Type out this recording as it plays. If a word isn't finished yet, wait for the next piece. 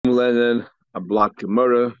Lenin, a block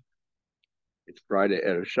Gemara. It's Friday,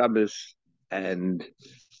 Erev Shabbos, and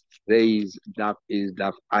today's daf is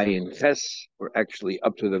daf Ayin Ches. We're actually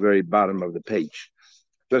up to the very bottom of the page.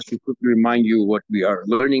 Just to quickly remind you what we are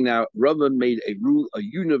learning now, Rava made a rule, a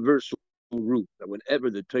universal rule, that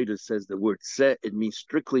whenever the Torah says the word "seh," it means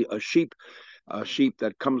strictly a sheep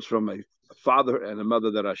that comes from a father and a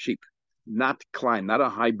mother that are sheep. Not Klein, not a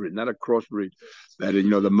hybrid, not a crossbreed. That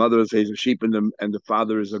the mother is a sheep and the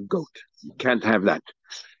father is a goat. You can't have that.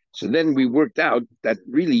 So then we worked out that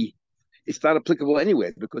really it's not applicable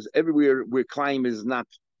anywhere because everywhere where climb is not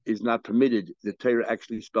permitted, the Torah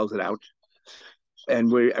actually spells it out,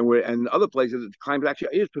 and other places climb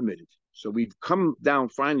actually is permitted. So we've come down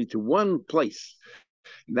finally to one place,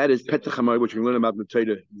 and that is Petach Hamad, which we learn about in the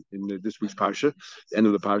Torah in this week's parsha, the end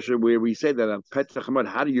of the parsha, where we say that on Petach Hamad,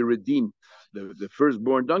 how do you redeem the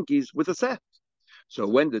firstborn donkeys with a seh? So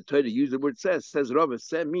when the Torah used the word seh, says Rava,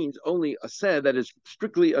 seh means only a seh that is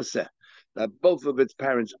strictly a seh, that both of its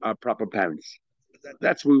parents are proper parents.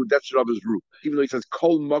 That's Rava's rule. Even though he says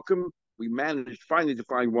kol mokum, we managed finally to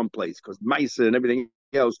find one place because Maisa and everything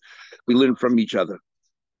else we learn from each other.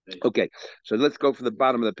 Okay, so let's go for the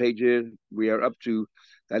bottom of the page here. We are up to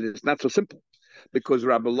that. It's not so simple because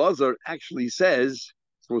Rabbi Lazar actually says.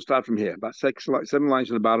 So we'll start from here, about 7 lines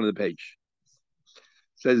on the bottom of the page.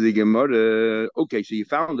 Says the Gemara. Okay, so you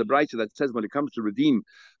found the brayta that says when it comes to redeem,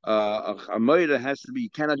 a moira has to be, you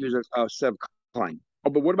cannot use a sev klein. Oh,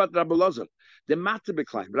 but what about Rabbi Lazar? The matter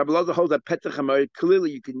becline. Rabbi Lazar holds that petach hamoira.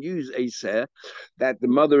 Clearly, you can use a seh that the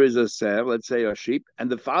mother is a seh, let's say a sheep, and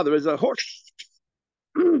the father is a horse.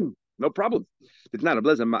 No problem. It's not Rabbi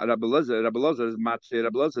Lazar is matzeh.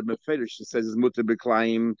 Rabbi Lazar meferish says is mutter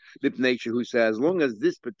becline. Lip nature who says as long as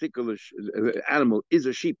this particular animal is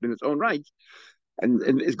a sheep in its own right. And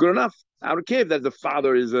it's good enough. I don't care that the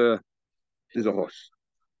father is a horse.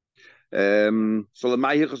 So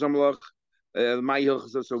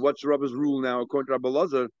what's Rabbi's rule now? According to Rabbi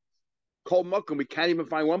Lazar, Kol Makom, we can't even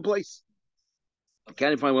find one place. We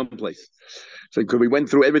can't even find one place. So because we went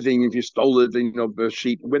through everything, if you stole it, the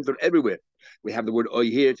sheep, we went through everywhere. We have the word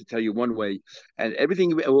oy here to tell you one way, and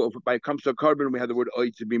everything by it comes to a carbon, we have the word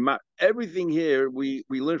oy to be everything here we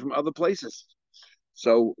learn from other places.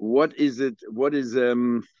 So what is it? So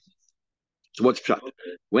what's pshat?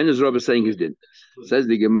 When is Rabbi saying his din? Says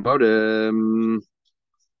the Gemara.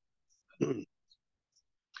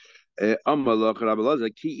 Amalach Rabbi Lazar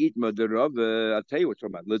ki itma the Rabbi. I'll tell you what's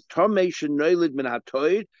about. L'tamei shenoilid min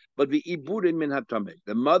hatoid, but the iburim min hatamei.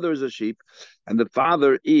 The mother is a sheep, and the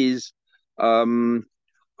father is what do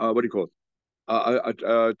you call it?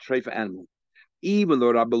 A treifa animal. Even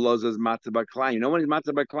though Rabbi Lazar is matzah b'klein, when he's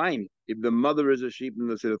matzah b'klein, if the mother is a sheep and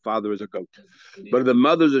let's say the father is a goat, but if the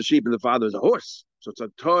mother is a sheep and the father is a horse, so it's a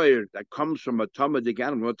toy that comes from a tamadic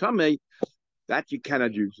animal, a tameh, that you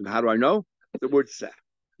cannot use. And how do I know? The word seh.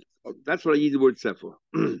 That's what I use the word seh for.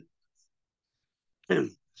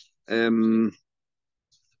 And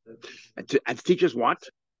to teach us what?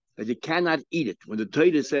 That you cannot eat it. When the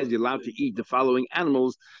Torah says you're allowed to eat the following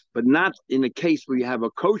animals, but not in a case where you have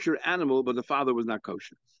a kosher animal, but the father was not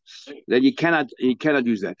kosher. Then you cannot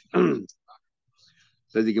use that.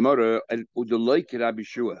 Says the Gemara, Rabbi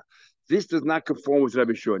Shua. This does not conform with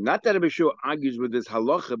Rabbi Shua. Not that Rabbi Shua argues with this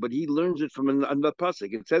halacha, but he learns it from another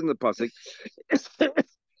pasuk. It says in the pasuk, it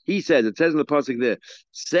says in the pasuk there,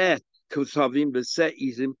 Seh kusavim b'seh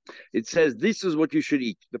izim. It says this is what you should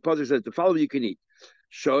eat. The pasuk says the following you can eat.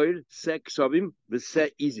 Shoir sek savim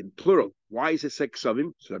v'seh izim, plural. Why is it sek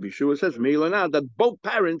savim? So Rabbi Shua says from here on that both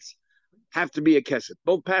parents have to be a kesef.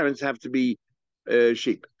 Both parents have to be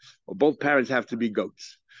sheep, or both parents have to be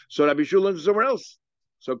goats. So Rabbi Shua learns somewhere else.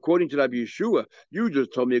 So according to Rabbi Yeshua, you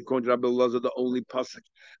just told me according to Rabbi Lazar, the only pasuk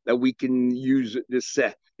that we can use this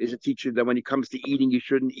seh is a teacher that when it comes to eating, you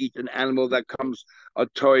shouldn't eat an animal that comes a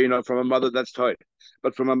toy, from a mother that's toy,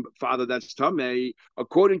 but from a father that's tameh.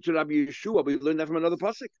 According to Rabbi Yeshua, we learned that from another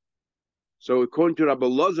pasuk. So according to Rabbi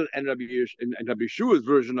Lazar and Rabbi Yeshua's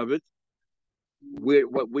version of it, where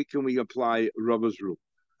can we apply Rabbi's rule?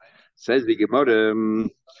 Says the Gemara.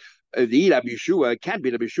 The Rabbi Yeshua can't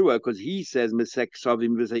be Rabbi Yeshua because he says Mesek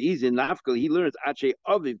Savim v'Zayizin Nafkal. He learns Ache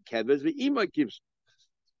Aviv Keves v'Ima Kivs.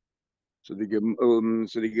 So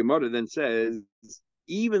the Gemara then says,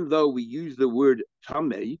 even though we use the word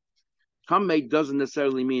tamei doesn't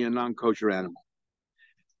necessarily mean a non-kosher animal.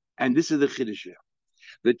 And this is the chiddush here.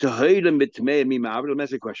 The tahayim mitmei mima'avir. Let me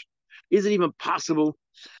ask you a question: is it even possible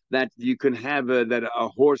that you can have that a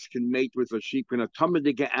horse can mate with a sheep and a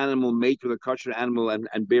tamadic animal mate with a kosher animal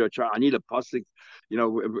and bear a child? I need a pasuk.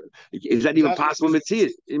 Is that even possible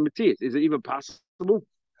in Matthias? Is it even possible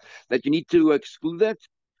that you need to exclude that?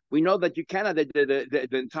 We know that you cannot. The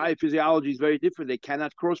entire physiology is very different. They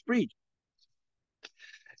cannot crossbreed.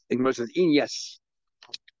 Igmar says, yes.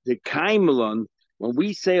 The kaimelon, when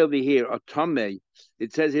we say over here, atome,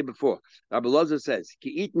 it says here before, Rabbi Loza says,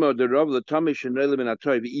 ki itmo the Rav l'tome shenole min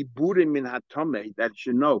hatoy, v'iburim min hatome, that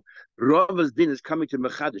you know, Rav's din is coming to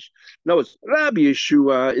Mechadish. No, it's Rabbi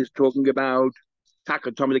Yeshua is talking about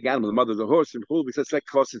takatome the animal, the mother of the horse, and who, because that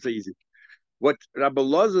cost it's easy. What Rabbi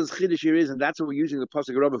Loza's chiddush here is, and that's what we're using the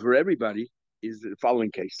pasuk Rabbi for everybody, is the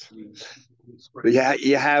following case.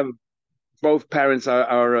 You have both parents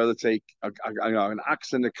are let's say, an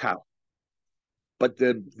ox and a cow. But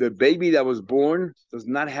the baby that was born does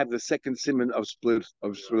not have the second siman of split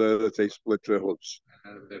hooves.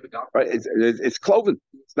 Right? It's cloven.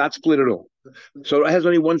 It's not split at all. So it has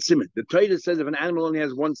only one siman. The Torah says if an animal only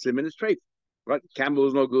has one siman, it's treif. Right? Camel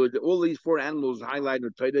is no good. All these four animals highlighted in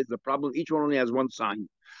the Torah is the problem. Each one only has one sign.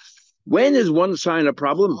 When is one sign a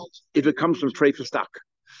problem? If it comes from treif stock.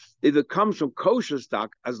 If it comes from kosher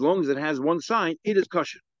stock, as long as it has one sign, it is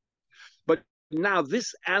kosher. But now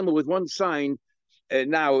this animal with one sign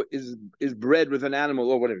now is bred with an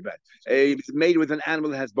animal or whatever. It's made with an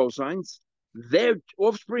animal that has both signs. Their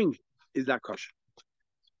offspring is not kosher.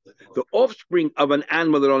 The offspring of an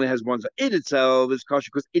animal that only has one sign, it itself is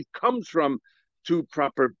kosher because it comes from two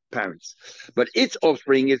proper parents. But its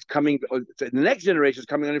offspring is coming, the next generation is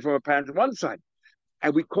coming only from a parent with one sign.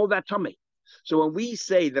 And we call that tomei. So when we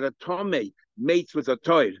say that a tomei mates with a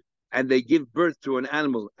toir and they give birth to an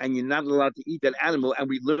animal and you're not allowed to eat that animal, and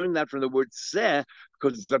we learn that from the word seh,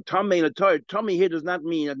 because it's a tomei and a toir. Tomei here does not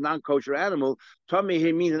mean a non-kosher animal. Tomei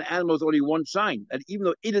here means an animal with only one sign. And even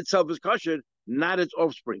though it itself is kosher, not its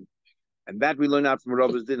offspring. And that we learn out from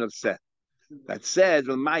Rabbi's din of seh. That says,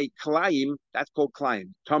 well, my klayim, that's called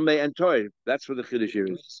klayim. Tomei and toir, that's what the chiddush here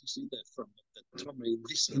is. You see that from Tomei in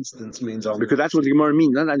this instance means only. Because that's what the Gemara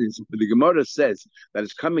means. The Gemara says that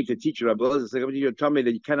it's coming to teach you, Rabbi Loza, it's coming to you Tomei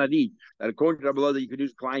that you cannot eat. That according to Rabbi Loza, you can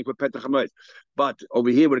use klayim for petach hamoed. But over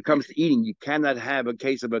here, when it comes to eating, you cannot have a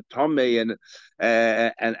case of a tomei and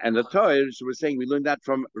a toir. So we're saying we learned that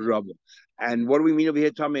from Rabbi. And what do we mean over here,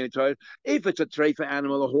 tomei and a toir? If it's a treifa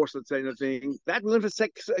animal, a horse, let's say, anything, that we learn for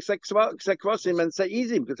sekvasim and say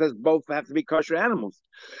easy, because it says both have to be kosher animals.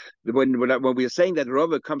 When we are saying that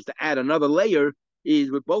Rava comes to add another layer, is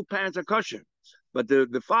with both parents are kosher, but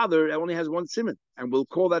the father only has one siman, and we'll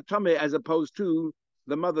call that tameh as opposed to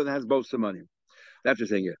the mother that has both simanim. That's what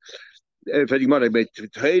we're saying here. We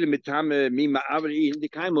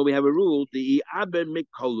have a rule: the aber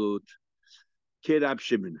mikolut kid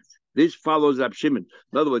Shimon. This follows Rab Shimon.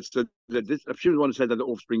 In other words, so that this Rab Shimon one said that the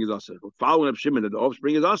offspring is also following Rab Shimon that the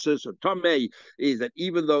offspring is also. So Tomei is that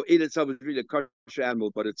even though it itself is really a kosher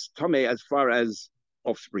animal, but it's Tomei as far as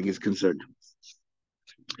offspring is concerned.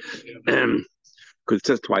 Because it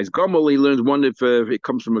says twice. Gomel, he learns one if it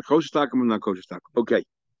comes from a kosher stock and not kosher stock. Okay.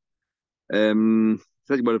 Talking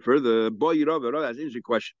about it further. Boy, that's an interesting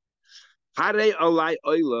question. Hare alai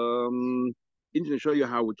oilam. To show you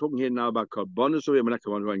how we're talking here now about karbonos, so we're not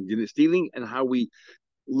stealing, and how we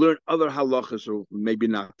learn other halachas, or maybe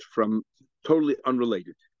not, from totally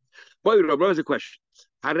unrelated. Boy, there's a question.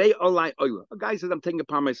 Harei olai oila. A guy says, I'm taking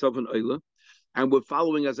upon myself an oila, and we're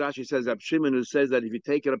following, as Rashi says, Rab Shimon, who says that if you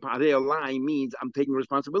take it upon harei olai, means I'm taking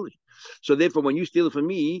responsibility. So therefore, when you steal it from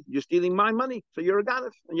me, you're stealing my money. So you're a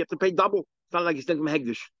ganef, and you have to pay double. It's not like you're stealing from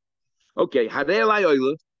Hegdish. Okay, harei olai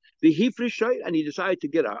oila. The hifrish shayt, and he decided to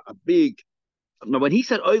get a big. Now, when he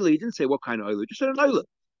said oila, he didn't say what kind of oila. He just said an oila.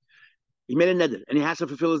 He made a neder, and he has to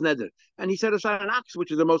fulfill his neder. And he set aside an ox, which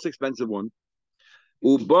is the most expensive one.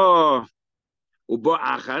 Uba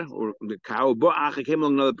achar, or the cow. Uba achar came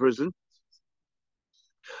along another person.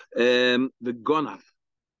 The gonav,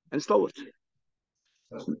 and stole it.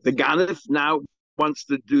 The ganef now wants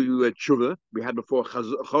to do tshuva. We had before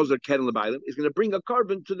chazer keren lebaylim. Is going to bring a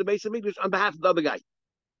carbon to the base of English on behalf of the other guy.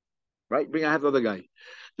 Right? Bring on behalf of the other guy.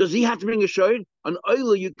 Does he have to bring a shayr? An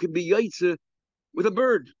oila you could be yaitze with a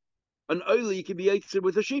bird. An oila you could be yaitze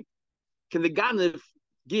with a sheep. Can the ganef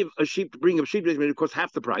give a sheep, bring a sheep, it costs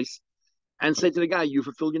half the price, and say to the guy, you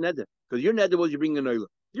fulfill your neder? Because your neder was you bring an oila.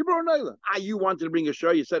 You brought an oila. You wanted to bring a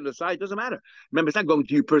shayr, you set it aside, doesn't matter. Remember, it's not going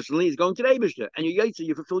to you personally, it's going to the Eibishter. And you yaitze,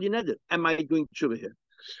 you fulfill your neder. Am I doing tshuva here?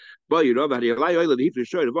 Well, you know about it. I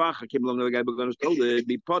came along, another guy, but going to stole it.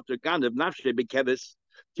 Be potter, ganef, nafshe, be kevis.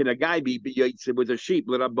 Can a guy be with a sheep?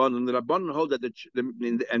 The Rabbanon hold that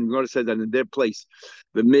and God said that in their place,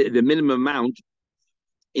 the minimum amount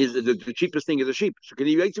is the cheapest thing is a sheep. So can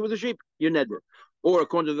you yaitze with a sheep? You're neder. Or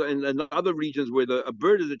according to in other regions where a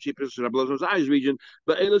bird is the cheapest, Rabbi Lozman's region,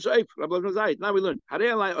 but Eilah Seif, Rabbi Lozman's. Now we learn.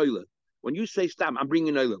 When you say stam, I'm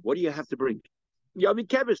bringing Eilah. What do you have to bring? Yavi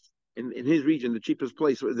kevis. In his region, the cheapest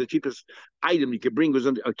place, the cheapest item you could bring was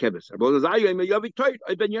a kevis.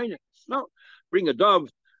 No, bring a dove,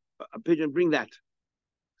 a pigeon, bring that.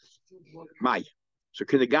 My. So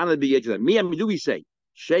kinegana be that. Me and do we say?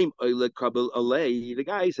 Shame oila kabel alay. The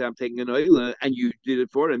guy said, I'm taking an oila, and you did it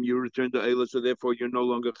for him. You returned the oila, so therefore you're no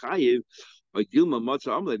longer chayiv. Like Dilma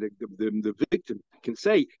Matzah Amle, the victim can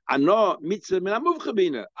say, "Ano mitzvah min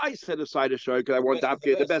amuvchabina." I set aside a show because I want to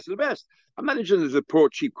get the best of the best. I'm not interested in the poor,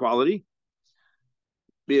 cheap quality.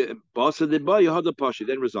 Boss of the boy, you had the pashi,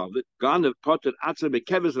 then resolved it. Gone the potter atzah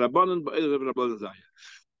bekevis rabbanon ba'il zaya.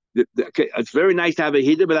 Okay, it's very nice to have a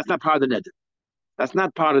hiddur, but that's not part of the neder. That's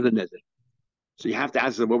not part of the neder. So you have to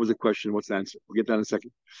answer, what was the question? What's the answer? We'll get that in a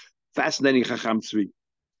second. Fascinating Chacham Tzvi.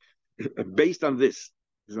 Based on this,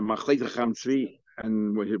 is a Machleit Chacham Tzvi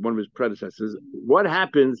and one of his predecessors. What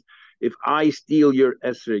happens if I steal your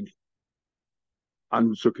esrig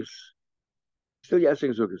on Sukkot? Steal your esrig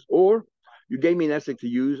on Sukkot. Or you gave me an esrig to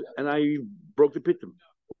use and I broke the pitum,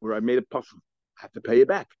 or I made a puzzle. I have to pay it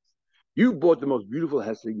back. You bought the most beautiful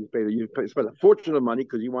esrig. You spent a fortune of money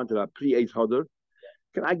because you wanted a pre-8 hodder.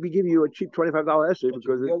 Can I be giving you a cheap $25 esrig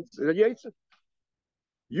because it's a yaitza?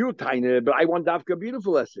 You tiny, but I want dafka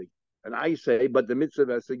beautiful esrig. And I say, but the mitzvah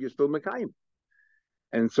esrig is still mekayim.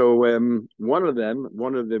 And so one of them,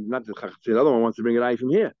 not the other one wants to bring an eye from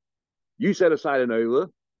here. You set aside an oila.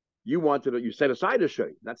 You set aside a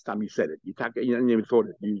shay. That's the time you said it. You didn't even thought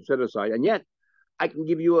it. You set it aside, and yet I can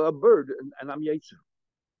give you a bird, and I'm yaitza.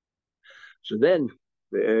 So then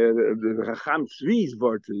the Chacham Tzvi's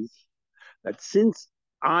word is that since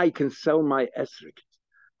I can sell my esrik,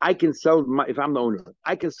 if I'm the owner,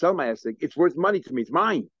 I can sell my esrik. It's worth money to me. It's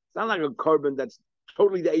mine. It's not like a carbon that's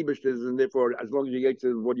totally the Eibishter's, and therefore, as long as you get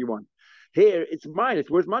to what do you want? Here, it's mine.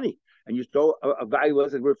 It's worth money. And you stole a value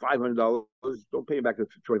that's worth $500. Don't pay me back the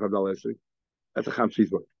 $25 esrig. That's a Chacham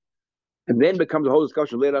Tzvi's word. And then becomes a whole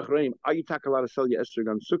discussion later. Are you talking allowed to sell your esrig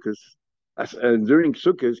on Sukkot during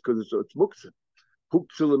Sukkot because it's muktzah?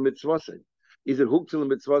 Huktzil mitzvah. Is it huktzil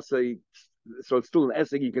mitzvah? So it's still an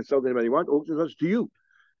esrig you can sell to anybody you want, or huktzil to you,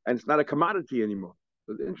 and it's not a commodity anymore.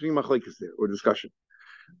 So the interesting machlekes there or discussion.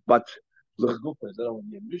 But okay, so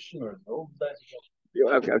you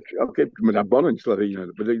have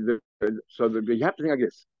to think like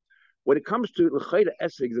this. When it comes to l'chayda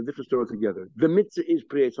esrig, is a different story altogether. The mitzvah is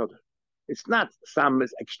pre-eitzah. It's not some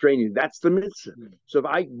extraneous. That's the mitzvah. So if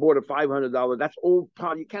I bought a $500, that's all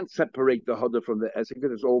part. You can't separate the hodder from the esek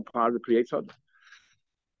because it's all part of the creates hodder.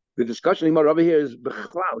 The discussion over here is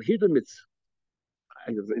b'chlal. Here's the mitzvah.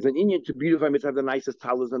 It's an Indian to beautify mitzvah, have the nicest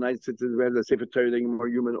talis, the nicest, the sefer Torah, more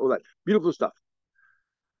human, all that beautiful stuff.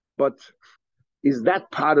 But is that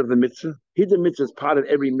part of the mitzvah? Hidden mitzvah is part of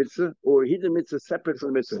every mitzvah, or hidden mitzvah separate from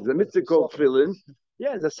the mitzvah? The mitzvah called tefillin.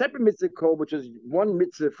 Yeah, it's a separate mitzvah called, which is one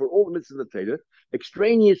mitzvah for all the mitzvahs of the Torah,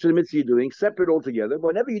 extraneous to the mitzvah you're doing, separate altogether. But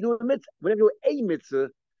whenever you do a mitzvah, whenever you do a mitzvah,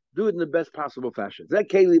 do it in the best possible fashion. Is that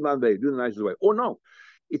keli manbei? Do it in the nicest way. Or no,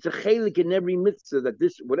 it's a chelik in every mitzvah that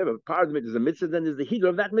this, whatever, part of the mitzvah is a mitzvah, then there's the heater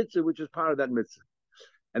of that mitzvah, which is part of that mitzvah.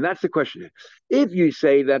 And that's the question here. If you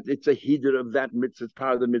say that it's a heater of that mitzvah, it's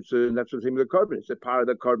part of the mitzvah, and that's the same with the carbon, it's a part of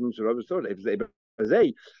the carbon, so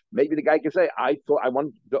maybe the guy can say, I thought I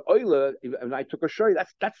want the oiler, and I took a shoy.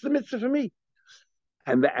 That's the mitzvah for me.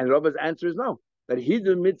 And Rabba's answer is no. That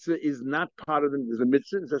hidur mitzvah is not part of the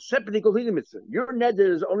mitzvah. It's a separate equal hidur mitzvah. Your neder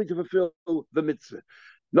is only to fulfill the mitzvah.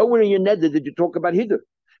 Nowhere in your neder did you talk about hidur.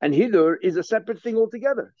 And hidur is a separate thing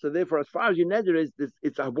altogether. So therefore, as far as your neder is,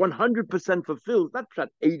 it's a 100% fulfilled, not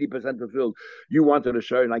 80% fulfilled. You wanted a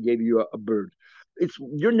shoy and I gave you a bird. It's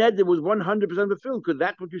your neder was 100% fulfilled because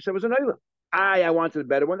that's what you said was an oiler. I wanted a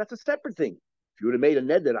better one. That's a separate thing. If you would have made a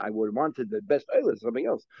neder, I would have wanted the best oiler, something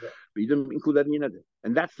else. Yeah. But you didn't include that in your neder.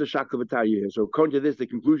 And that's the shakavatari here. So according to this, the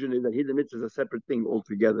conclusion is that hidden mitzvah is a separate thing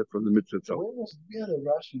altogether from the mitzvah itself. We had a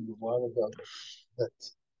Rashi a while ago that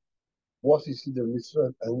what is hidden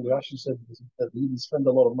mitzvah? And Rashi said that he didn't spend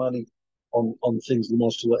a lot of money on things the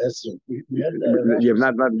Moshe Esrim. We had you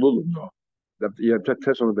have not lulu. No. You have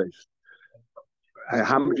test on the base.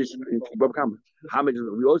 How much is Bava Kama? How much?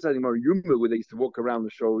 We also had more humor where they used to walk around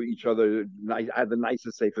and show each other. Had the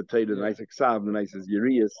nicest sefer Torah, the nicest ksav, the nicest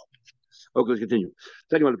yerias. Okay, let's continue.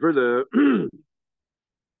 Talking about it further.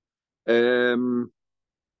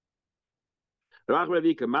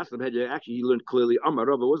 Actually, he learned clearly. Amar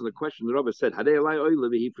Rabba wasn't a question. The Rabba said, "Hadei alai oil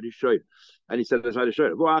he for the shoy," and he said, "That's how to show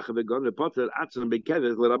it." You don't have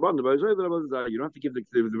to give the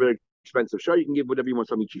very expensive shoy. You can give whatever you want,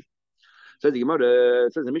 something cheap. Says the Gemara,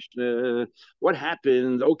 says the Mishnah, what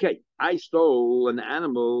happened? Okay, I stole an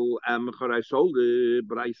animal, I sold it,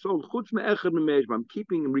 but I sold chutz me'echad me'meish. I'm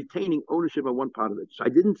retaining ownership of one part of it. So I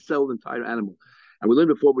didn't sell the entire animal. And we learned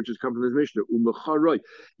before, which has come from this Mishnah,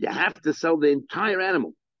 you have to sell the entire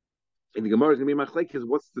animal. And the Gemara is going to be machlekes.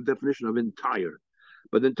 What's the definition of entire?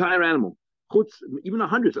 But the entire animal, chutz, even a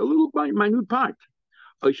hundredth, a little minute part.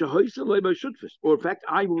 Or in fact,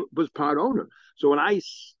 I was part owner. So when I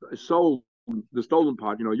sold the stolen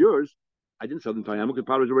part, yours, I didn't sell the entire animal because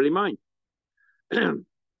part was already mine. You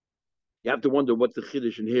have to wonder what the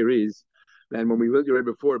chiddush in here is. And when we read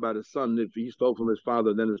before about his son, if he stole from his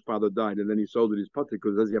father, then his father died, and then he sold it his potter,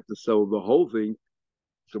 because does he have to sell the whole thing?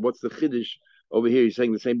 So what's the chiddush over here? He's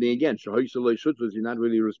saying the same thing again. You're not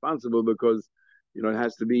really responsible because it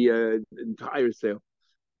has to be an entire sale.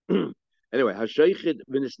 Anyway, Hasheichet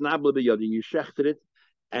v'nisnabla b'yadi, you shechted it,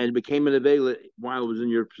 and it became an avela while it was in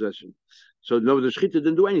your possession. So no, the shechita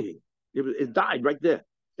didn't do anything; it died right there.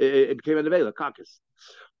 It became an avela, carcass.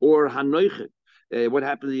 Or hanoichet, what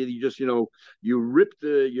happened? You just you ripped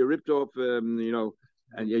off and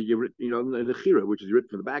you ripped the chira, which is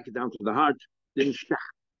ripped from the back down to the heart, didn't shech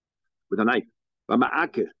with a knife.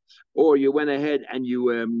 Or you went ahead and you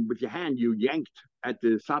with your hand you yanked at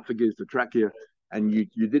the esophagus, the trachea, and you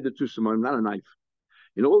did it to someone, not a knife.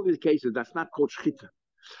 In all these cases, that's not called shchita.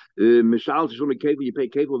 You pay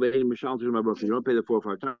kevel, you don't pay the 4 or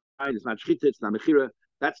 5 times. It's not shchita, it's not mechira.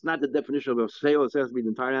 That's not the definition of a sale. It has to be the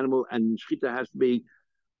entire animal, and shchita has to be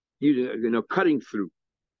cutting through,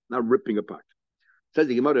 not ripping apart. Says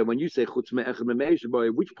the Gemara, when you say chutz me'echad me'meish,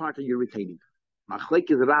 which part are you retaining?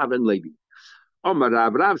 Machlek is Rav and Levi.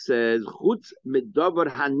 Rav says, chutz medavar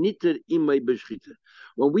haniter imay b'shchita.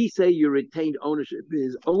 When we say you retained ownership,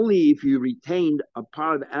 is only if you retained a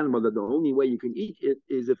part of the animal that the only way you can eat it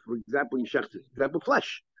is if, for example, you shechted, for example,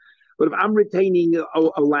 flesh. But if I'm retaining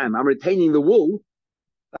a lamb, I'm retaining the wool,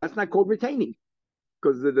 that's not called retaining.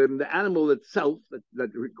 Because the animal itself,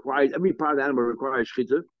 that requires, every part of the animal requires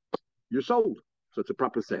shchita, you're sold. So it's a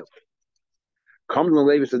proper sale. Comes along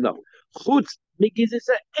Levi says, no. Chutz megizis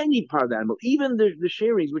any part of the animal, even the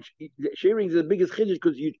shearings, which the shearings are the biggest chiddush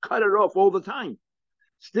because you cut it off all the time.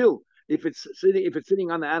 Still, if it's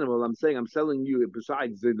sitting on the animal, I'm saying I'm selling you.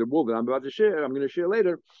 Besides the wool that I'm about to share, I'm going to share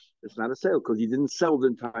later. It's not a sale because you didn't sell the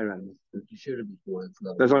entire animal. If you shared it before, it's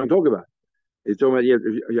not. That's what I'm talking about. It's talking about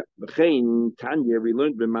Tanya. We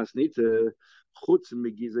learned b'masnita chutz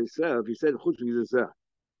megizisah. If you said chutz megizisah,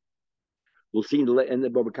 we'll see in the end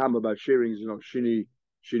of Bava Kama about shearings.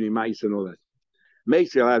 Shini mice and all that.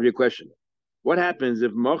 Macy, I'll have your question. What happens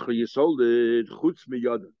if Mocher you sold it chutz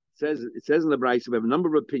miyada? It says in the Brayso we have a number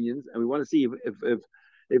of opinions, and we want to see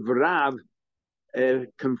if Rav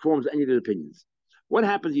conforms any of the opinions. What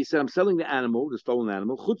happens? He said, "I'm selling the animal, the stolen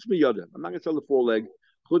animal. Chutz miyada. I'm not going to sell the foreleg.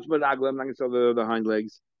 Chutz meragla. I'm not going to sell the hind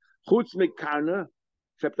legs. Chutz mekarna.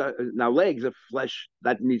 Except now legs of flesh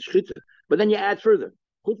that needs shchita. But then you add further.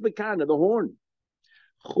 Chutz mekarna, the horn.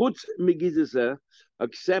 Chutz megizisa,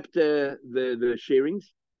 except the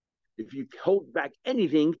shearings. If you hold back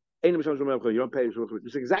anything, you don't pay.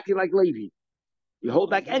 It's exactly like Levi. You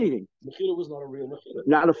hold back anything. Mechira was not a real mechira.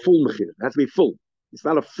 Not a full mechira. It has to be full. It's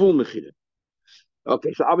not a full mechira.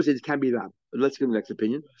 Okay, so obviously this can be Rav. Let's get the next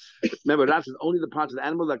opinion. Remember, Rav says only the parts of the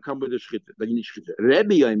animal that come with the shchita, that you need shchita.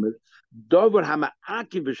 Rebbe Yomer, dover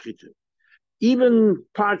hama'akiv b'shchita. Even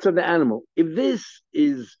parts of the animal, if this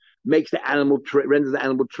makes the animal renders the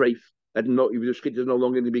animal treif, that if the shchita is no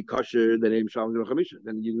longer going to be kosher, then you didn't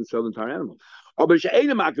sell the entire animal. Or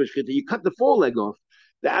you cut the foreleg off,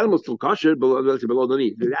 the animal's still kosher, below the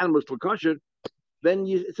knee. If the animal's still kosher, then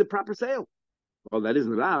it's a proper sale. Well, that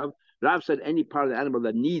isn't Rav. Rav said any part of the animal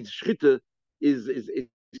that needs shchita is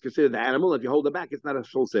considered the animal. If you hold it back, it's not a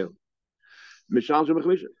full sale.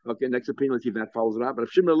 Okay, next opinion, let's see if that follows Rav. But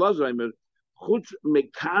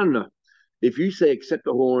if you say except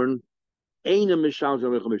the horn, why?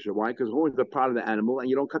 Because horns are part of the animal and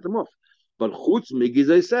you don't cut them off. But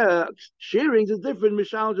shearings is different.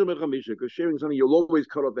 Because shearing is something you'll always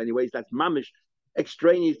cut off anyways. That's mamish,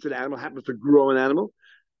 extraneous to the animal, happens to grow an animal.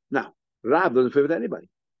 Now, Rav doesn't fit with anybody.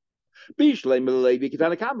 Levi is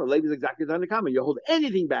exactly Tanakama. You hold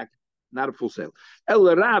anything back, not a full sale. El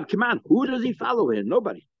Rav, come on, who does he follow here?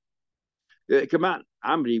 Nobody. Come on,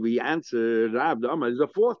 Amri, we answer Rav. The Amr is a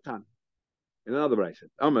fourth time. In another Brayso.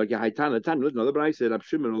 Amr, listen, another Brayso. Rav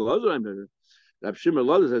Shimon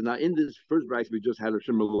Elazar says, now in this first Brayso we just had Rav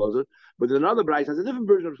Shimon Elazar, but in another Brayso has a different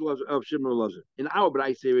version of Shimon Elazar. In our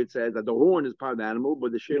Brayso here it says that the horn is part of the animal,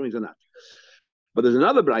 but the shearings are not. But there's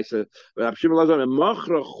another Brayso, Rav Shimon Elazar,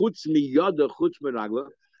 Machra chutz miyada chutz meragla.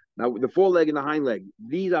 Now, the foreleg and the hind leg,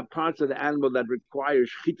 these are parts of the animal that require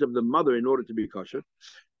shchit of the mother in order to be kosher.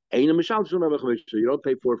 You don't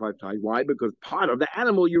pay 4 or 5 times. Why? Because part of the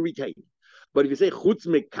animal you retain. But if you say chutz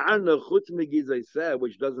mekarna, chutz megizayse,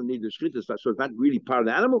 which doesn't need the shchita, so it's not really part of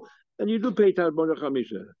the animal, then you do pay tarbona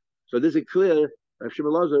chamisha. So this is clear. Rav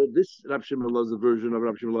Shimon Lazar, this Rav Shimon Lazar version of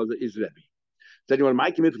Rav Shimon Lazar is Rebbe. So anyone,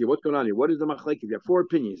 Mike, what's going on here? What is the machlekes? You have 4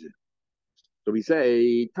 opinions here. So we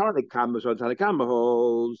say Tanakama, so Tanakama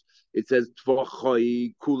holds. It says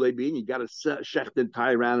Tvochoi Kulebin. You got to shecht the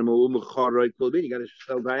entire animal. Umacharoi Kulebin. You got to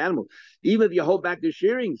sell the entire animal. Even if you hold back the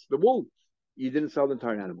shearings, the wool, you didn't sell the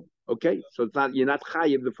entire animal. Okay, so it's not, you're not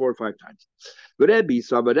chayiv the 4 or 5 times. But Rebbe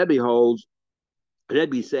holds.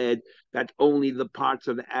 Rebbe said that only the parts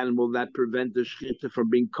of the animal that prevent the shchita from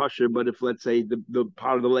being kosher, but if let's say the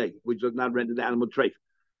part of the leg which does not render the animal treif,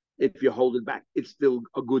 if you hold it back, it's still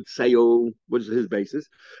a good sale. What is his basis?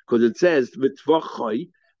 Because it says things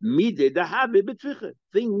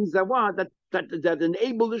that what that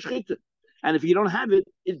enable the shchita, and if you don't have it,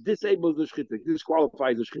 it disables the shchita, it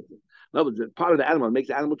disqualifies the shchita. In other words, part of the animal makes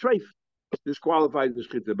the animal treif, disqualifies the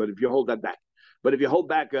shchita. But if you hold that back, but if you hold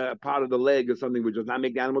back a part of the leg or something which does not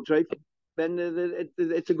make the animal treif, then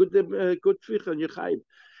it's a good tficha and you're chayiv.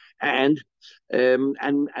 And so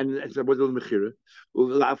what is the mechira?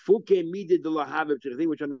 Which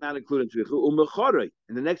are not included in tvicha.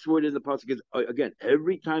 And the next word in the pasuk is again.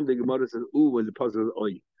 Every time the Gemara says "u" when the pasuk is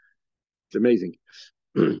 "oy," it's amazing.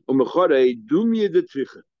 Well,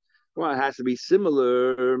 it has to be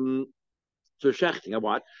similar to shechting.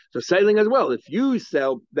 What? So selling as well. If you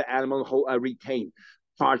sell the animal whole, retain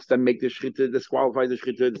parts that make the shchita disqualify the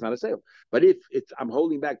shchita, it's not a sale. But if I'm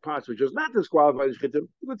holding back parts which does not disqualify the shchita,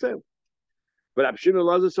 it's a good sale. But Rav Shimon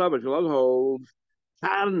Lazar holds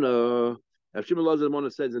Karna. Rav Shimon Lazar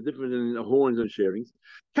says the difference in horns and shearings.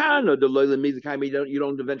 Karna, the loyal means the kind you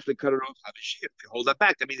don't eventually cut it off. If you hold that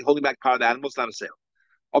back, that means you're holding back part of the animal. It's not a sale.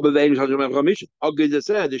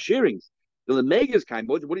 The shearings. The lemegas kind,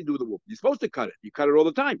 what do you do with the wolf? You're supposed to cut it. You cut it all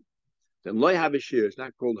the time. Then loy have a shear. It's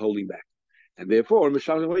not called holding back. And therefore, it's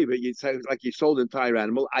like you sold the entire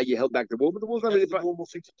animal. You held back the wool, but the wool's not really normal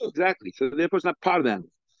thing to do. Exactly. So therefore, it's not part of the animal.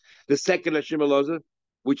 The second Rav Shimon Lazar,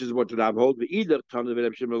 which is what Rav holds, the either ton of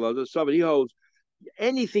Rav Shimon Lazar, somebody holds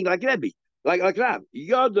anything like Rebbe, like Rav,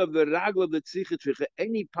 yod of the ragl of the tzicha,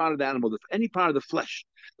 any part of the animal, any part of the flesh.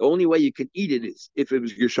 The only way you can eat it is if it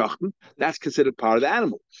was geschachten. That's considered part of the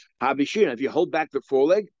animal. Habishir. If you hold back the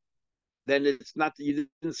foreleg, then it's not. You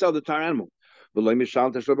didn't sell the entire animal. But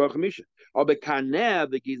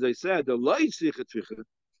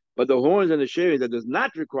the horns and the shearing that does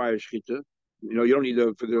not require shchita, you don't need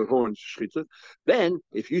for the horns shchita. Then,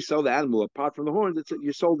 if you sell the animal apart from the horns,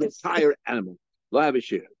 you sold the entire animal. Lo have a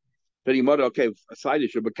shear. Okay, a side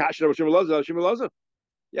issue. But kasher of Shimon Lazar.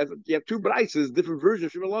 You have 2 brises, different versions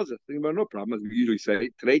of Shimon Lazar. Thinking about no problem, as we usually say.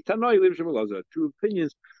 Today, Tanoi live Shimon Lazar. 2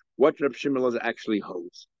 opinions. What Reb Shimon Lazar actually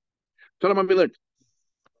holds. Tell them we learned.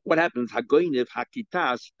 What happens? Hagoiniv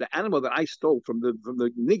hakitas, the animal that I stole from the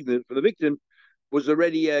victim, was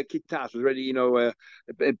already kitas, was already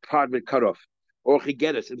part of it cut off. Or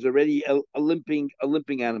chigeres, it was already a limping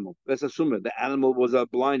animal. Let's assume it. The animal was a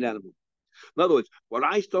blind animal. In other words, what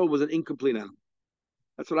I stole was an incomplete animal.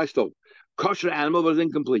 That's what I stole. Kosher animal was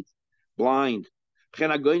incomplete, blind. So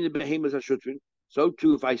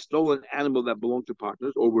too, if I stole an animal that belonged to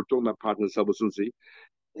partners, or we're talking about partners,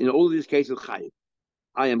 in all of these cases, chayiv.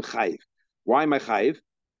 I am chayiv. Why am I chayiv?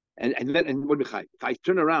 And what be chayiv? If I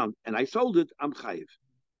turn around and I sold it, I'm chayiv.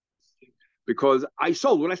 Because I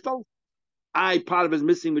sold what I stole. Part of it is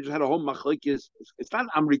missing. We just had a whole machlokes. It's not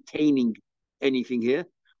I'm retaining anything here.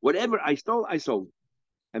 Whatever I stole, I sold.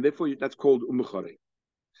 And therefore, that's called umechare.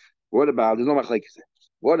 What about, there's no machlokes.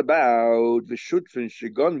 What about the shutfin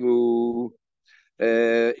shigonvu?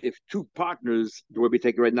 If 2 partners, the way we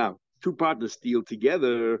take it right now, 2 partners steal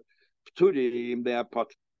together, they are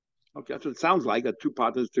pot. Okay, that's what it sounds like. That 2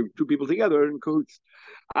 partners, two people together in cahoots.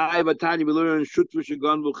 We learn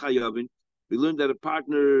we learned that if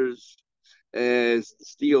partners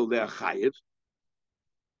steal their chayiv.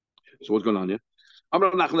 So what's going on here? If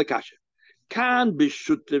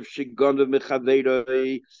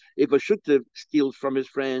a shutiv steals from his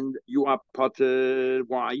friend, you are potted.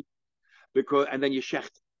 Why? Because and then you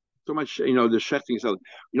shecht. So much, the shechting is. You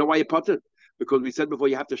know why you potted? Because we said before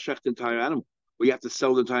you have to shecht the entire animal, or you have to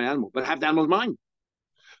sell the entire animal. But half the animal is mine.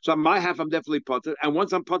 So on my half, I'm definitely potted. And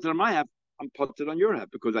once I'm potted on my half, I'm potted on your half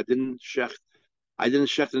because I didn't shecht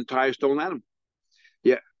the entire stolen animal.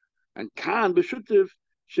 Yeah. And kan b'shutiv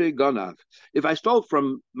she'ganav. If I stole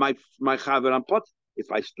from my chaver, I'm pot.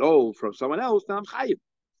 If I stole from someone else, then I'm chayiv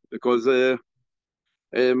because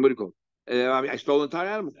What do you call it? I stole an entire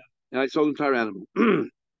animal. And I sold an entire animal.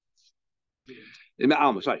 In the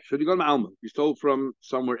Alma, sorry. So if you go to Alma, you stole from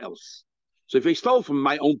somewhere else. So if I stole from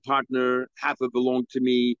my own partner, half of it belonged to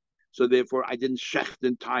me. So therefore, I didn't shech the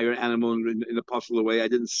entire animal in a possible way. I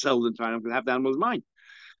didn't sell the entire animal because half the animal is mine.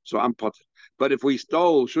 So I'm potter. But if we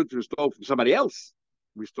stole, should we stole from somebody else,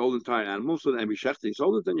 we stole the entire animal, so then we shechted,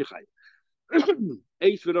 sold it, then you chay.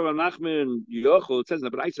 Eis v'Rav Nachman Yochel, it says in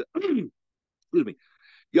the Braisa, excuse me,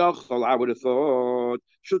 Yochel, I would have thought,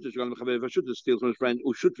 Shuttish going to if Shuttish steals from his friend,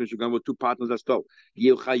 or Shuttish going with two partners that stole.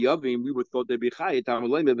 Yechayavim, we would thought they'd be chay,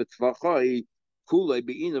 Tamalim, but Tvachai, Kule,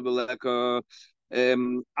 Beina, Veleka.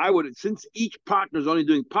 I would, since each partner is only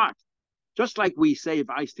doing part, just like we say, if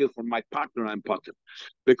I steal from my partner, I'm potter,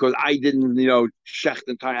 because I didn't, shech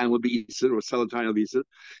the entire animal be Isser or sell the entire animal be Isser.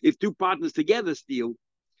 If two partners together steal,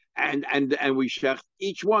 and we shecht,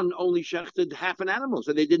 each one only shechted half an animal,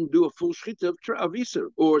 so they didn't do a full shchita of Isser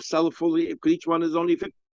or sell it fully, because each one is only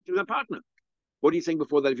 50% partner. What are you saying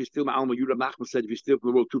before that? If you steal my alma, Rav Nachman said, if you steal from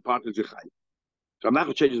the world two partners, you're chay. So Rav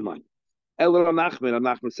Nachman changed his mind. Rav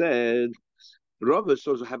Nachman said, Rav has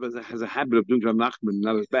a habit of doing to Rav Nachman,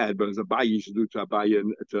 not as bad, but as a Abaye you should do to Abaye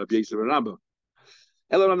and to Yisrael and Rabbah.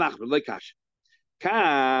 Rav Nachman, like Kash.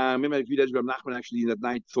 Remember a few days ago, Rav Nachman actually that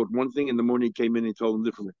night thought one thing, in the morning he came in and told him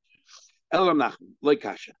differently. Rav Nachman, like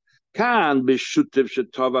Kash.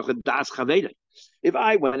 If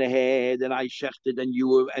I went ahead and I shechted and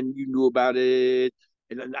you knew about it,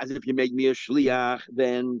 and as if you made me a shliach,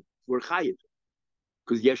 then we're chayiv.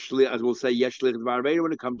 Because yeshli, as we'll say, yeshli is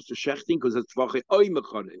when it comes to shechting, because it's vache oy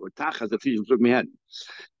mechane or tachas the fish took me head.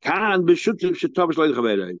 Can b'shutim shetavish loy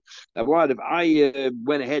chaverei. Now, what if I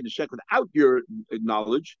went ahead and checked without your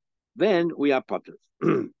knowledge? Then we are potter,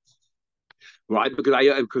 right? Because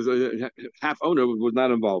half owner was not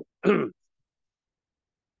involved. So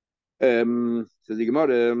the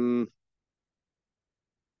Gemara.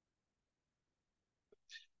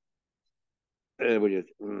 What is it?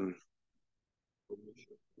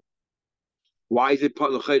 Why is it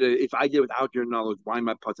if I did without your knowledge? Why am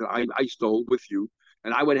I potter? I stole with you,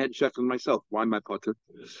 and I went ahead and checked on myself. Why am I potter?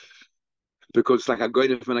 Because it's like a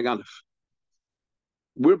goynef and a ganef.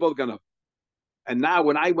 We're both ganef. And now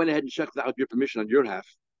when I went ahead and checked without your permission on your half,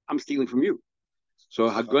 I'm stealing from you. So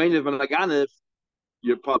hagoynef and a ganef,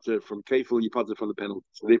 you're potter from kefil, you potter from the penalty.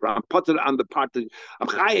 So therefore, I'm potter on the part that I'm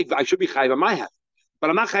chayiv. I should be chayiv on my half. But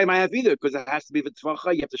I'm not chayiv my half either, because it has to be the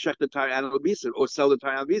tzvacha. You have to check the entire animal bisur or sell the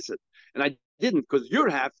entire animal bisur. And I didn't, because your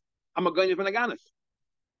half, I'm a goynef and a ganef.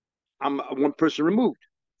 I'm one person removed,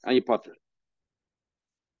 and you potter.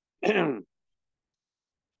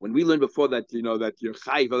 When we learned before that, that your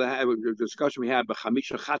chayiv, the discussion we had, but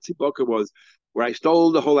chamisha chatzi boker was where I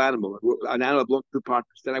stole the whole animal. An animal belonged to two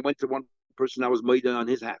partners. Then I went to one person that was made on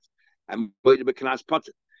his half, and made a kanas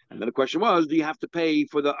potter. And then the question was, do you have to pay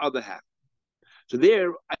for the other half? So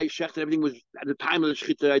there, I shechted everything was at the time of the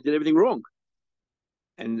shechita. I did everything wrong,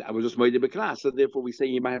 and I was just made a kanas. So therefore, we say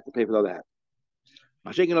you might have to pay for the other half.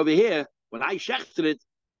 I'm shaking over here. When I shechted it,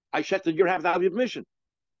 I shechted your half without your permission.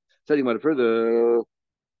 Studying about it further.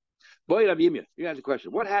 Boy, Rabbi Yirmiyah, you asked a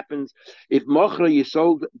question. What happens if mochra you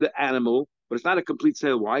sold the animal, but it's not a complete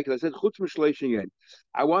sale? Why? Because I said chutz m'shleishin.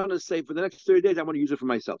 I want to say for the next 30 days, I want to use it for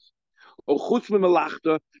myself. Or chutz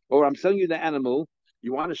m'melachta, or I'm selling you the animal.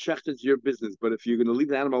 You want to shecht it to your business, but if you're going to leave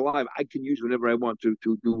the animal alive, I can use whenever I want to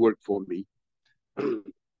do work for me.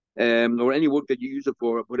 Or any work that you use it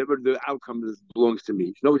for, whatever the outcome is, belongs to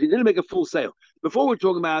me. No, he didn't make a full sale. Before we're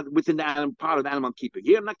talking about within the animal, part of the animal I'm keeping.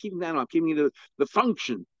 Here I'm not keeping the animal, I'm keeping the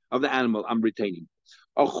function of the animal I'm retaining.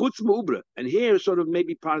 And here sort of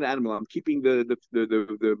maybe part of the animal. I'm keeping the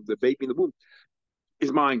baby in the womb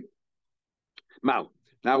is mine. Now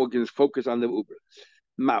we're going to focus on the ubra.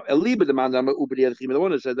 The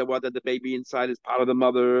one who said that the baby inside is part of the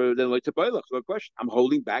mother, then like to no question. I'm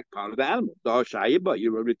holding back part of the animal.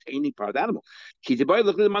 You're retaining part of the animal. The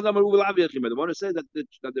one who says that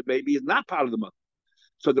the baby is not part of the mother.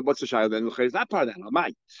 So what's the shayla then? It's not part of the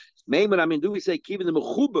animal. Do we say keeping the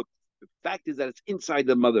mechubuk? The fact is that it's inside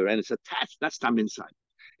the mother and it's attached. That's time inside.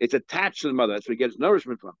 It's attached to the mother. That's where it gets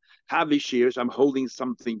nourishment from. Have shears. I'm holding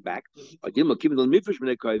something back. The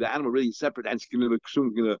animal really is separate and it's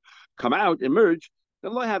soon going to come out, emerge.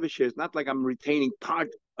 Then I have shears. Not like I'm retaining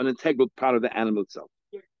an integral part of the animal itself.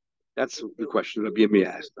 That's the question that Rabbi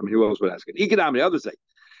asked. Who else would ask it? The others say.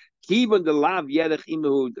 Even the lav yedech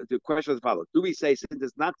imahu. The question is as follows: do we say since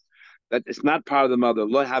it's not part of the mother,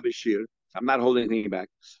 lo have a shear? I'm not holding anything back.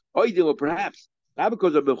 Or perhaps not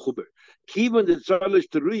because of the chuber. Even the tzarlish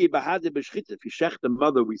terui bahade b'shchita. If you shech the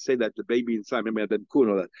mother, we say that the baby inside. Remember that cool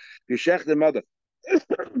all that. If you shech the mother,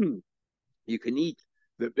 you can eat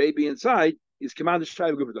the baby inside is commanded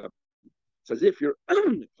shayv gufadam. It's as if you're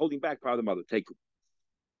holding back part of the mother. Take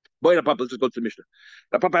boy, Papa. Let's just go to the Mishnah.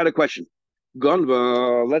 The Papa had a question.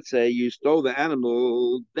 Gonva, let's say you stole the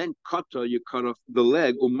animal, then you cut off the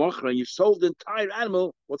leg, umochra, and you sold the entire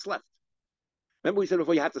animal. What's left? Remember we said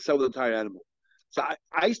before you have to sell the entire animal. So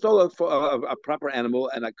I stole a proper animal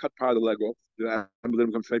and I cut part of the leg off. The animal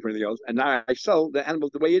didn't come straight for anything else. And now I sell the animal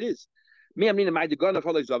the way it is. Me, I mean, the gun of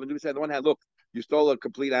and we said on the one hand, look, you stole a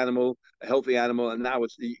complete animal, a healthy animal, and now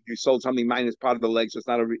you sold something minus part of the leg, so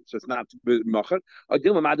it's not mocher.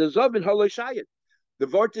 The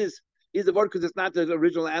vort is the word because it's not the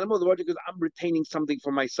original animal. The word because I'm retaining something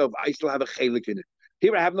for myself. I still have a chelik in it.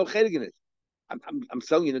 Here I have no chelik in it. I'm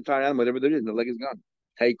selling you the entire animal, whatever there is, and the leg is gone.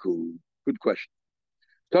 Teiku. Good question.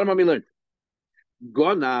 Tell me, learn.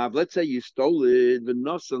 Gonav, let's say you stole it, the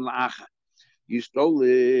nosan la'acha. You stole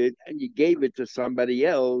it and you gave it to somebody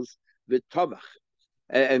else, the tovach.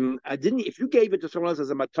 And I didn't. If you gave it to someone else as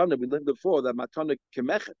a matana, we learned before that matana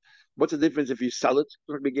kemechet. What's the difference if you sell it?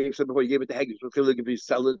 We gave said before you gave it to Hegdish. If you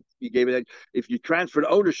sell it, you gave it. If you transferred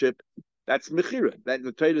ownership, that's mechira. That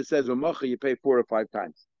the Torah says umacha, you pay 4 or 5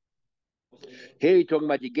 times. Here you're talking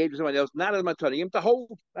about you gave to somebody else, not as a matana. You have to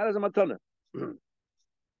hold, not as a matana.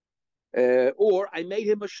 Or I made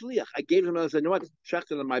him a shliach. I gave him and I said, you know what?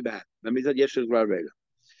 Shechted on my behalf. That means that yeshus graveda.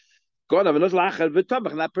 God, and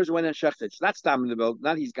that person went and shechted. It's not stabbing the belt.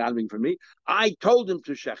 Not he's gathering for me. I told him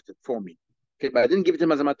to shecht it for me. Okay, but I didn't give it to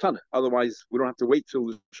him as a matana. Otherwise, we don't have to wait till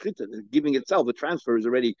the shechita. Giving itself, the transfer is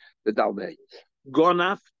already the dalvei.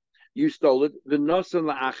 Gonaf, you stole it. The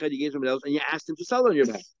nosan la'achad, you gave somebody else, and you asked him to sell it on your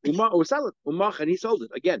behalf. Or sell it. Umach, and he sold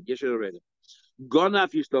it. Again, yeshus graveda.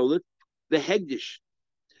 Gonaf, you stole it. The hegdish.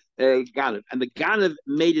 Ganav, and the Ganav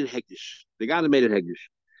made it Hegdish. The Ganav made it Hegdish.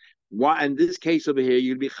 Why? In this case over here,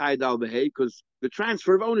 you'd be Chayed al Behei because the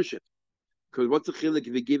transfer of ownership. Because what's the chilik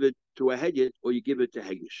if you give it to a Hegdish or you give it to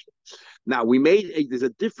Hegdish? Now there's a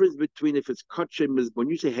difference between if it's Kotche Mizbeach. When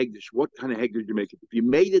you say Hegdish, what kind of Hegdish do you make it? If you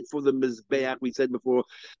made it for the Mizbeach, we said before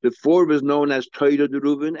it was known as Toida de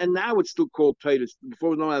Reuven, and now it's still called Toida.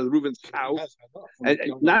 Before it was known as Reuven's cow. And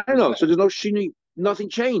no. So there's no shini. Nothing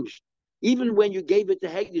changed. Even when you gave it to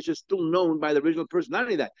Hegdish, it's still known by the original person. Not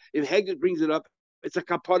only that, if Hegdish brings it up, it's a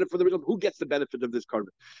kapara for the original. Who gets the benefit of this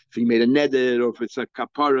carbon? If he made a neder, or if it's a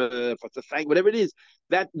kapara, if it's a fang, whatever it is,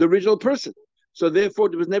 that the original person. So therefore,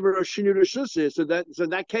 there was never a shinu reshusah. So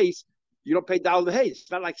in that case, you don't pay dal v'hei.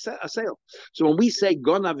 It's not like a sale. So when we say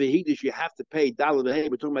gona v'hidish, you have to pay dal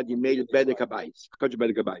v'hei. We're talking about you made it better kabais,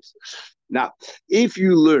 kabais. Now, if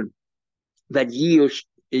you learn that Yush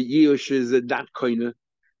is a dat koina,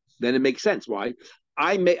 then it makes sense. Why?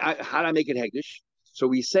 How do I make it Hegdish? So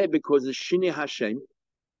we say because the Shine Hashem,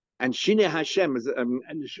 and Shine Hashem is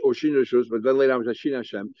or Shine Rishus, but then later on was Shine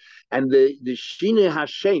Hashem, and the Shine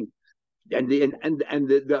Hashem and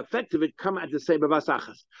the effect of it come at the same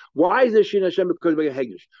Bavasachas. Why is the Shine Hashem? Because we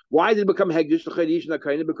Hegdish. Why did it become Hegdish?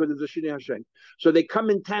 Because of the Shine Hashem. So they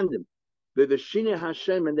come in tandem. The Shine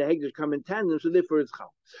Hashem and the Hegdish come in tandem. So therefore it's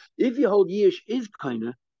Chal. If you hold Yish is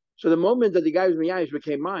Kaina. So the moment that the guy was Miyayish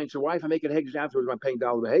became mine, so why if I make it Hegdish afterwards, I'm paying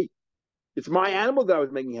Dal V'Hei? It's my animal that I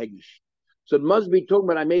was making Hegdish. So it must be talking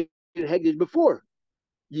about I made it Hegdish before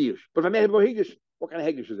Yish. But if I made it before Hegdish, what kind of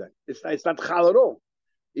Hegdish is that? It's not Chal at all.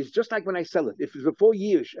 It's just like when I sell it. If it's before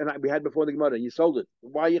Yish, and we had before the Gemara, and you sold it,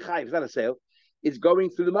 why are you Chayiv? It's not a sale. It's going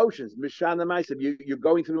through the motions. Mishana Maisib, you're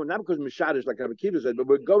going through, not because Mishad is like Rabbi Kiva said, but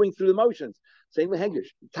we're going through the motions. Same with Hegdish.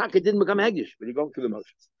 Taka didn't become Hegdish, but you're going through the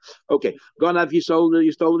motions. Okay. Gonav, you stole the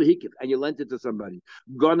Hikif, and you lent it to somebody.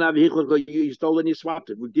 Gonav, you stole it and you swapped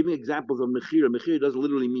it. We're giving examples of Mechira. Mechira doesn't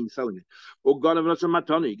literally mean selling it. Or Gonav, not some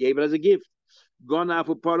matana, you gave it as a gift. Gone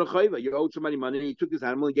for Parachayva. You owed somebody money and you took this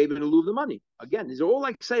animal and gave it in lieu of the money. Again, these are all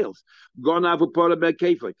like sales. Gone for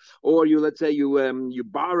Parachayva. Or let's say you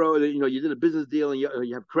borrow, you did a business deal and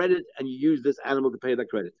you have credit and you use this animal to pay that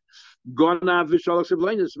credit. Gone for Shalach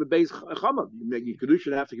Sivlainis with base Chama. You make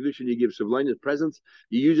Kedushin after Kedushin, you give Sivlainis presents,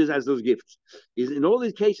 you use it as those gifts. In all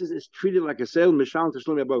these cases, it's treated like a sale. Mishal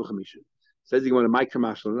Tashlomi Bava Kama Daf. Says he want to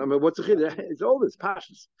micromashl. I mean, what's the chiddush? It's all this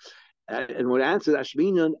passions. And when I answered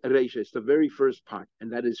Ashminan Reisha, it's the very first part,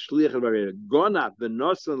 and that is Shliach Vareda. Gona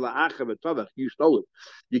v'nosan la'acha v'tovach. You stole it.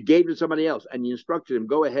 You gave it to somebody else, and you instructed him,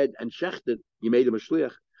 go ahead and shecht it. You made him a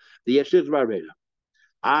shliach. The Yeshich Vareda.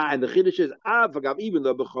 And the chiddush is, even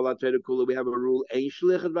though b'cholat Kula we have a rule, a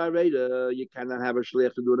shliach Vareda, you cannot have a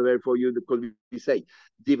shliach to do it for you because we say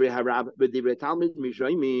Divrei Harab, but Divrei Talmud,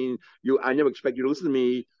 Mishaymin. I never expect you to listen to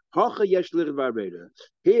me. Here,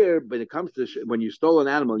 when it comes to when you stole an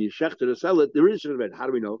animal and you shechter to sell it, there is shliach. How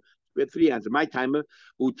do we know? We had three answers. My timer,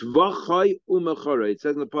 utvachai umachara. It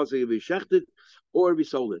says in the pasuk, if we shechted or we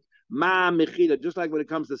sold it. Ma mechila, just like when it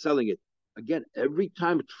comes to selling it. Again, every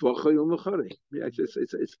time tvachai umachara. Yeah,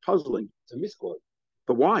 it's puzzling. It's a misquote.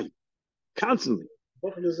 But why? Constantly.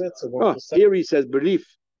 Oh, here he says, belief.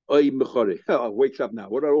 Wakes up now.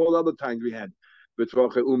 What are all the other times we had? There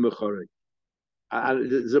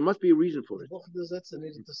must be a reason for it.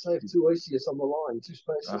 Needed to save two OCS on the line, two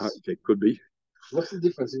spaces. Okay, could be. What's the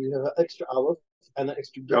difference if you have an extra aleph and an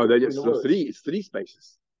extra gap? Three. It's three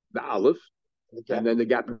spaces. The aleph, and then the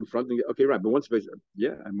gap in front. Okay, right, but one space.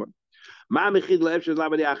 Yeah. When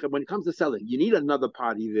it comes to selling, you need another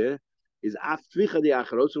party there. Is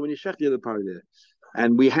also when you shech the other party there.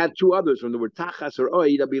 And we had two others from the word tachas or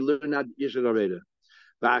oi that we learned out yesh l'raveda.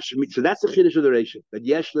 So that's the chiddush of the ratio. That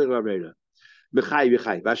yesh l'raveda. B'chai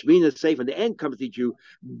b'chai. Vashmin is safe. And the end comes to teach you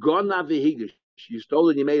gona v'higdish. You stole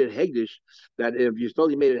it, you made it hegdish. That if you stole,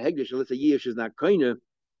 you made it hegdish, and let's say yesh is not koina.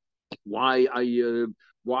 Why are you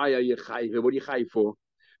chai? What are you chai for?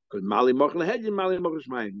 Because mali mochel hedin, mali mochel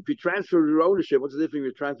shmayim. If you transfer your ownership, what's the difference?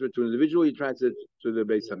 You transfer it to an individual, you transfer it to the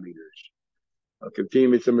Beis Hamikdash. I'll continue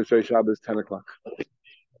Mitzvah Shabbos 10 o'clock.